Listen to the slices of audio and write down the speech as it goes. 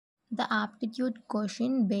the aptitude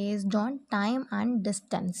question based on time and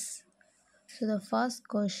distance. So the first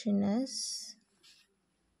question is,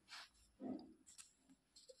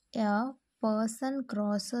 a person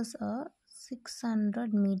crosses a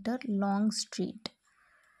 600-meter long street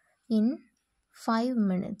in 5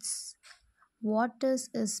 minutes. What is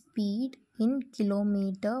his speed in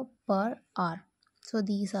kilometer per hour? So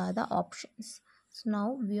these are the options. So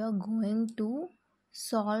now we are going to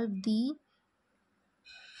solve the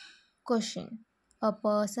question. A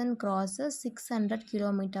person crosses 600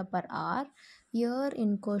 km per hour. Here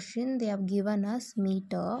in question they have given us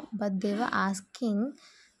meter, but they were asking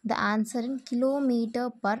the answer in kilometer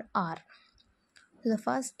per hour. So the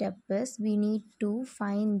first step is we need to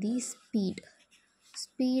find the speed.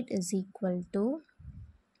 Speed is equal to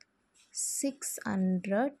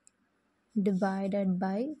 600 divided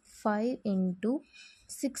by 5 into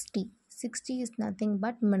 60. 60 is nothing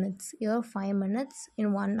but minutes. Here 5 minutes,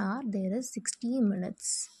 in 1 hour there is 60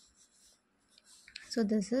 minutes. So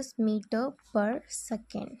this is meter per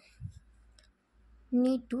second.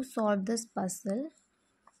 Need to solve this puzzle.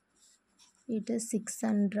 It is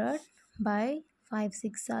 600 by 5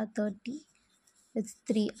 6 are 30. It's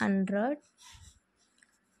 300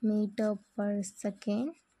 meter per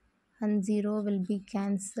second, and 0 will be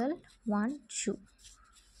cancelled. 1 2.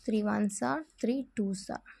 3 ones are 3 twos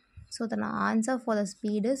are. So the answer for the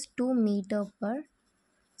speed is 2 meter per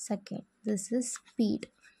second. This is speed.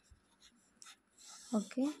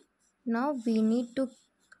 Okay. Now we need to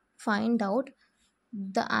find out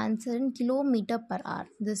the answer in kilometer per hour.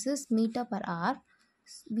 This is meter per hour.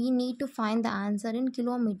 We need to find the answer in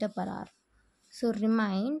kilometer per hour. So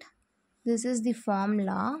remind, this is the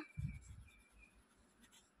formula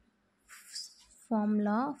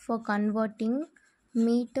for converting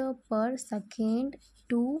meter per second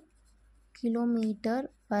to kilometer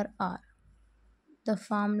per hour. The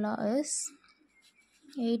formula is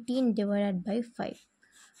 18 divided by 5.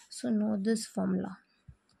 So know this formula.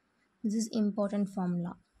 This is important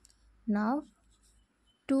formula. Now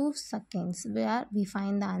 2 seconds, where we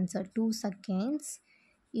find the answer. 2 seconds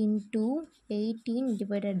into 18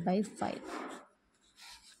 divided by 5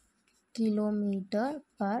 kilometer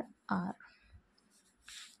per hour.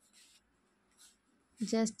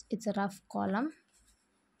 Just it's a rough column.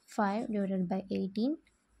 5 divided by 18,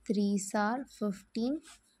 3s are 15,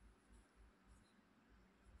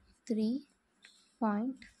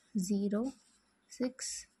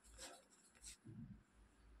 3.06.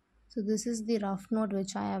 So this is the rough note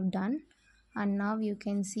which I have done, and now you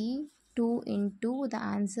can see 2 into the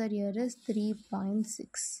answer here is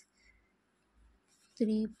 3.6.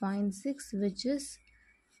 3.6, which is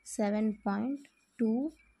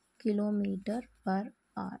 7.2 kilometer per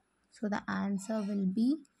hour. So the answer will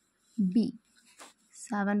be B,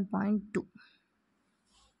 7.2.